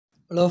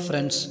Hello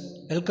friends,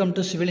 welcome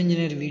to Civil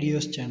Engineer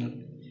Videos channel.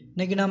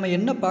 இன்னைக்கு நாம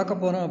என்ன பார்க்க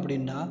போறோம்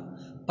அப்படினா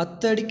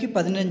 10 அடிக்கு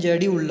 15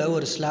 அடி உள்ள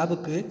ஒரு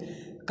ஸ்லாபுக்கு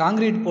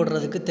கான்கிரீட்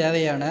போடுறதுக்கு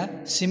தேவையான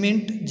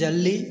சிமெண்ட்,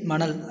 ஜல்லி,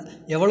 மணல்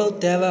எவ்வளவு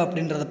தேவை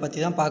அப்படின்றத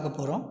பத்தி தான் பார்க்க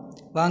போறோம்.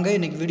 வாங்க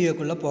இன்னைக்கு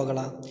வீடியோக்குள்ள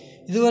போகலாம்.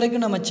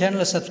 இதுவரைக்கும் நம்ம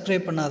சேனலை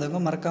சப்ஸ்கிரைப்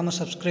பண்ணாதவங்க மறக்காம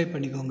சப்ஸ்கிரைப்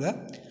பண்ணிக்கோங்க.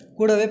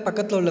 கூடவே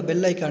பக்கத்துல உள்ள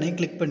பெல் ஐகானை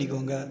கிளிக்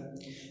பண்ணிக்கோங்க.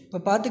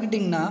 இப்போ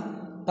பார்த்துக்கிட்டிங்கன்னா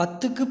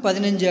 10க்கு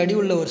 15 அடி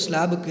உள்ள ஒரு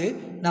ஸ்லாபுக்கு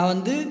நான்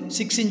வந்து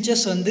 6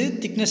 inches வந்து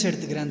திக்னஸ்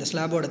எடுத்துக்கிறேன். அந்த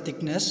ஸ்லாபோட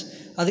திக்னஸ்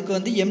அதுக்கு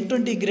வந்து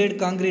M20 கிரேட்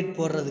கான்கிரீட்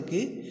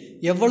போடுறதுக்கு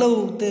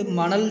எவ்வளவு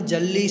மணல்,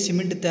 ஜல்லி,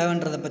 சிமெண்ட்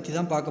தேவைன்றதை பற்றி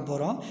தான் பார்க்க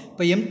போகிறோம்.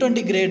 இப்போ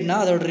M20 கிரேட்னா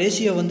அதோட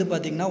ரேஷியோ வந்து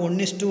பார்த்திங்கன்னா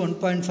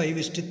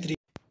 1:1.5:3.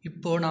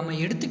 இப்போது நம்ம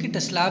எடுத்துக்கிட்ட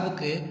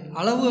ஸ்லாபுக்கு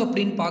அளவு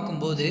அப்படின்னு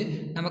பார்க்கும்போது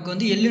நமக்கு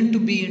வந்து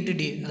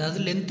L/B/D, அதாவது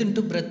length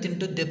into breadth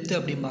into depth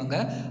அப்படிம்பாங்க.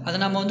 அதை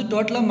நம்ம வந்து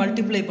டோட்டலாக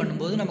மல்டிப்ளை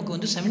பண்ணும்போது நமக்கு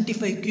வந்து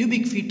 75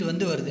 cubic feet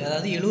வந்து வருது.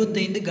 அதாவது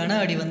 75 கன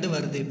அடி வந்து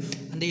வருது.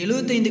 அந்த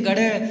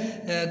 75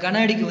 கன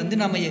அடிக்கு வந்து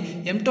நம்ம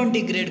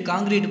M20 கிரேட்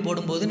கான்கிரீட்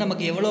போடும்போது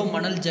நமக்கு எவ்வளோ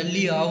மணல்,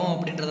 ஜல்லி ஆகும்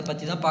அப்படின்றத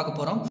பற்றி தான் பார்க்க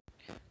போகிறோம்.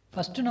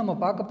 ஃபஸ்ட்டு நம்ம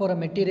பார்க்க போகிற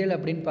மெட்டீரியல்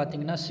அப்படின்னு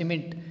பார்த்தீங்கன்னா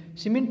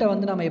சிமெண்ட்டை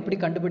வந்து நம்ம எப்படி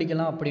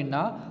கண்டுபிடிக்கலாம்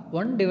அப்படின்னா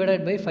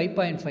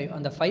 1/5.5.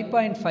 அந்த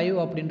 5.5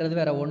 அப்படின்றது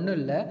வேறு ஒன்றும்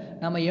இல்லை,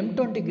 நம்ம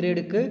M20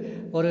 கிரேடுக்கு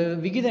ஒரு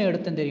விகிதம்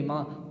எடுத்தோம் தெரியுமா,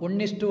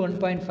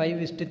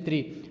 1:1.5:3.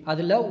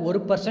 அதில்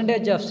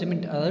 1% ஆஃப்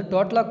சிமெண்ட், அதாவது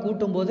டோட்டலாக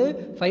கூட்டும்போது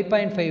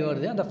 5.5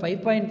 வருது. அந்த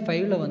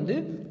 5.5ல் வந்து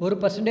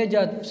 1%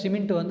 ஆஃப்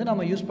சிமெண்ட் வந்து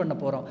நம்ம யூஸ் பண்ண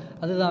போகிறோம்.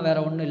 அதுதான்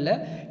வேறு ஒன்றும் இல்லை.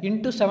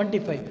 இன்ட்டு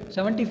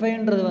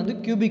 75ன்றது வந்து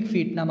கியூபிக்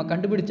ஃபீட், நம்ம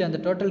கண்டுபிடிச்ச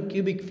அந்த டோட்டல்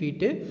கியூபிக்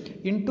ஃபீட்டு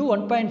இன்ட்டு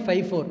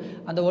 1.54.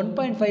 அந்த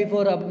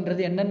 1.54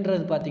 அப்படின்றது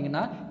என்னன்றது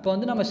பார்த்தீங்கன்னா, இப்போ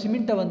வந்து நம்ம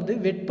சிமெண்ட்டை வந்து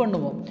வெட்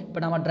பண்ணுவோம். இப்போ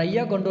நம்ம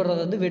ட்ரையாக கொண்டு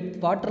வர்றது வந்து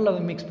வாட்டரில்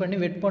மிக்ஸ் பண்ணி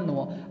வெட்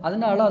பண்ணுவோம்.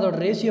 அதனால் அதோட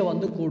ரேஷியோ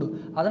வந்து கூடும்.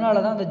 அதனால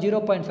தான் அந்த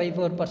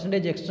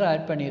 0.54% எக்ஸ்ட்ரா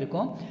ஆட்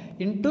பண்ணியிருக்கோம்.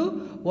 இன்ட்டு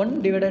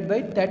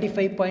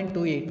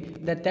 1/35.28.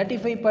 இந்த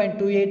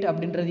 35.28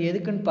 அப்படின்றது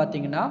எதுக்குன்னு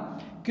பார்த்தீங்கன்னா,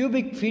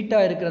 கியூபிக்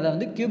ஃபீட்டாக இருக்கிறத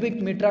வந்து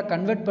கியூபிக் மீட்டராக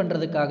கன்வெர்ட்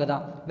பண்ணுறதுக்காக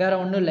தான், வேறு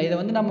ஒன்றும் இல்லை. இதை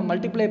வந்து நம்ம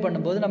மல்டிப்ளை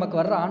பண்ணும்போது நமக்கு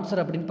வர்ற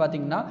ஆன்சர் அப்படின்னு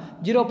பார்த்தீங்கன்னா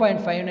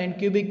 0.59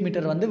 கியூபிக்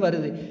மீட்டர் வந்து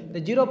வருது. இந்த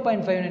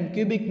 0.59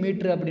 கியூபிக்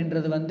மீட்டர்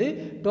அப்படின்றது வந்து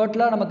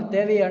டோட்டலாக நமக்கு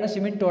தேவையான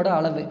சிமெண்ட்டோட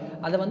அளவு.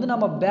 அதை வந்து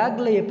நம்ம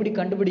பேக்கில் எப்படி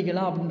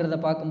கண்டுபிடிக்கலாம் அப்படின்றத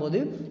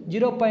பார்க்கும்போது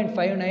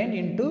 0.59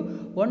 இன்ட்டு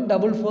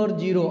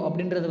 1440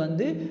 அப்படின்றது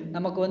வந்து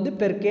நமக்கு வந்து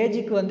பெர்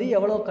கேஜிக்கு வந்து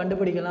எவ்வளோ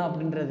கண்டுபிடிக்கலாம்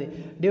அப்படின்றது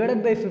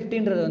டிவைடட் பை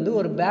 50ன்றது வந்து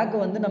ஒரு பேக்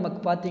வந்து நமக்கு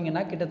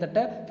பார்த்தீங்கன்னா கிட்டத்தட்ட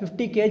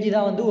 50 kg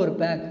தான் வந்து ஒரு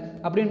பேக்.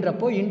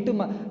 அப்படின்றப்போ இன்ட்டு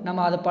நம்ம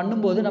அதை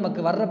பண்ணும்போது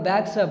நமக்கு வர்ற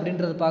பேக்ஸ்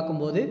அப்படின்றது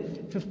பார்க்கும்போது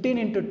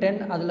 15 × 10,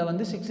 அதில்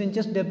வந்து 6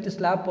 inches டெப்த்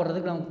ஸ்லாப்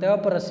போடுறதுக்கு நமக்கு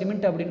தேவைப்படுற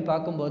சிமெண்ட் அப்படின்னு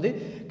பார்க்கும்போது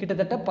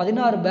கிட்டத்தட்ட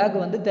 16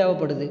 பேக் வந்து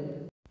தேவைப்படுது.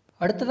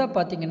 அடுத்ததாக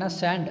பார்த்தீங்கன்னா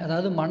சேண்ட்,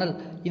 அதாவது மணல்.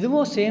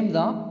 இதுவும் சேம்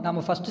தான். நம்ம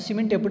ஃபஸ்ட்டு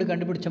சிமெண்ட் எப்படி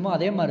கண்டுபிடிச்சோமோ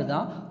அதே மாதிரி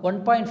தான்.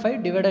 1.5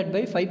 டிவைடட்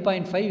பை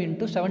 5.5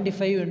 இன்ட்டு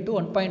 75 இன்ட்டு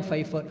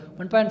 1.54.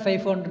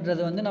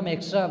 1.54ன்றது வந்து நம்ம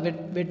எக்ஸ்ட்ரா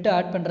வெட்டு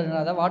ஆட்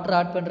பண்ணுறதுனால தான், வாட்டர்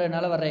ஆட்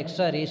பண்ணுறதுனால வர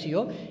எக்ஸ்ட்ரா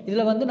ரேஷியோ.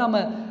 இதில் வந்து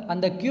நம்ம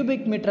அந்த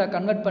கியூபிக் மீட்டராக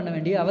கன்வெர்ட் பண்ண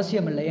வேண்டிய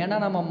அவசியம் இல்லை. ஏன்னா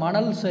நம்ம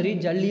மணல் சரி,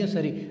 ஜல்லியும்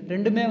சரி,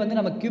 ரெண்டுமே வந்து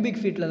நம்ம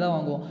கியூபிக் ஃபீட்டில் தான்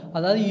வாங்குவோம்.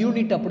 அதாவது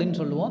யூனிட் அப்படின்னு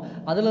சொல்லுவோம்,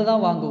 அதில்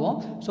தான் வாங்குவோம்.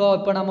 ஸோ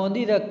இப்போ நம்ம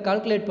வந்து இதை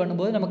கால்குலேட்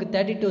பண்ணும்போது நமக்கு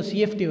 32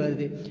 CFT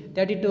வருது.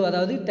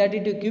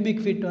 32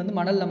 கியூபிக் ஃபீட் வந்து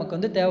மணல் நமக்கு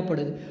வந்து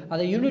தேவைப்படுது.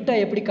 அதை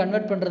யூனிட்டாக எப்படி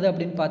கன்வெர்ட் பண்ணுறது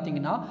அப்படின்னு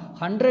பார்த்தீங்கன்னா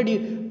 100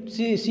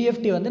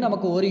 CFT வந்து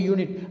நமக்கு ஒரு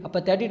யூனிட். அப்போ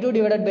 32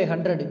 டிவைடட் பை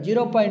 100,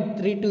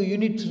 0.32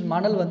 யூனிட்ஸ்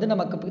மணல் வந்து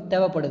நமக்கு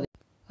தேவைப்படுது.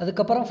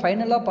 அதுக்கப்புறம்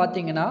ஃபைனலாக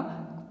பார்த்தீங்கன்னா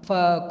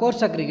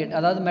கோர்ஸ் அக்ரிகேட்,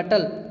 அதாவது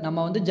மெட்டல்,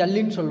 நம்ம வந்து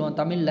ஜல்லின்னு சொல்லுவோம்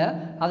தமிழில்.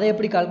 அதை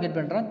எப்படி கால்குலேட்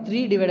பண்ணுறோம், 3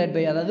 டிவைடட்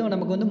பை, அதாவது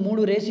நமக்கு வந்து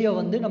 3 ரேஷியோ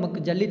வந்து நமக்கு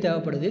ஜல்லி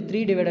தேவைப்படுது.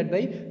 3 டிவைடட்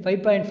பை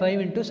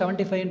 5.5 இன்ட்டு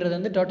 75ன்றது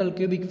வந்து டோட்டல்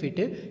கியூபிக்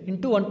ஃபீட்டு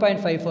இன்ட்டு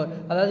 1.54,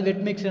 அதாவது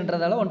வெட்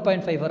மிக்ஸ்ன்றதால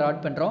 1.54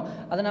 ஆட் பண்ணுறோம்.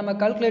 அதை நம்ம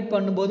கால்குலேட்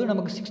பண்ணும்போது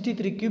நமக்கு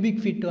 63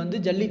 கியூபிக் ஃபீட் வந்து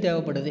ஜல்லி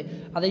தேவைப்படுது.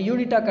 அதை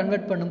யூனிட்டாக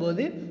கன்வெர்ட்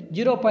பண்ணும்போது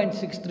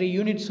 0.63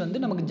 யூனிட்ஸ்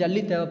வந்து நமக்கு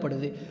ஜல்லி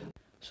தேவைப்படுது.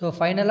 ஸோ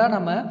ஃபைனலாக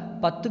நம்ம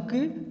 10க்கு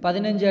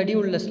 15 அடி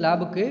உள்ள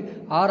ஸ்லாபுக்கு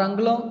 6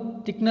 அங்குலம்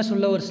திக்னஸ்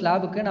உள்ள ஒரு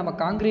ஸ்லாபுக்கு நம்ம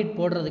கான்கிரீட்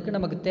போடுறதுக்கு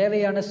நமக்கு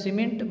தேவையான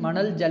சிமெண்ட்,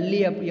 மணல், ஜல்லி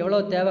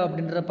எவ்வளோ தேவை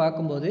அப்படின்றத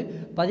பார்க்கும்போது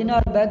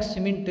 16 பேக்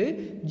சிமெண்ட்டு,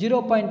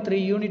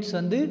 0.3 யூனிட்ஸ்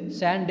வந்து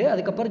சேண்டு,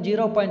 அதுக்கப்புறம்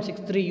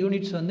 0.63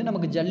 யூனிட்ஸ் வந்து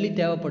நமக்கு ஜல்லி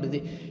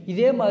தேவைப்படுது.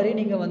 இதே மாதிரி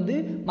நீங்கள் வந்து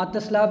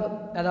மற்ற ஸ்லாப்,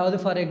 அதாவது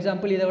ஃபார்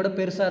எக்ஸாம்பிள் இதை விட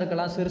பெருசாக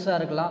இருக்கலாம், சிறுசாக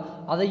இருக்கலாம்,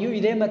 அதையும்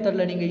இதே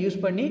மெத்தடில் நீங்கள்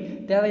யூஸ் பண்ணி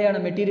தேவையான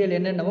மெட்டீரியல்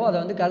என்னென்னவோ அதை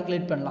வந்து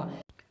கால்குலேட் பண்ணலாம்.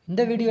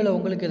 இந்த வீடியோவில்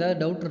உங்களுக்கு ஏதாவது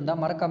டவுட் இருந்தால்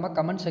மறக்காமல்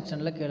கமெண்ட்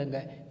செக்ஷனில் கேளுங்க.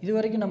 இது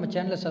வரைக்கும் நம்ம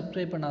சேனலை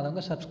சப்ஸ்கிரைப்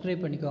பண்ணாதவங்க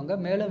சப்ஸ்கிரைப் பண்ணிக்கோங்க.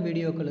 மேலும்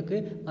வீடியோக்களுக்கு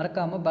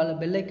மறக்காமல்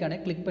பெல் ஐக்கானை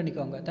கிளிக்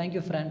பண்ணிக்கோங்க.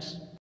 Thank you friends.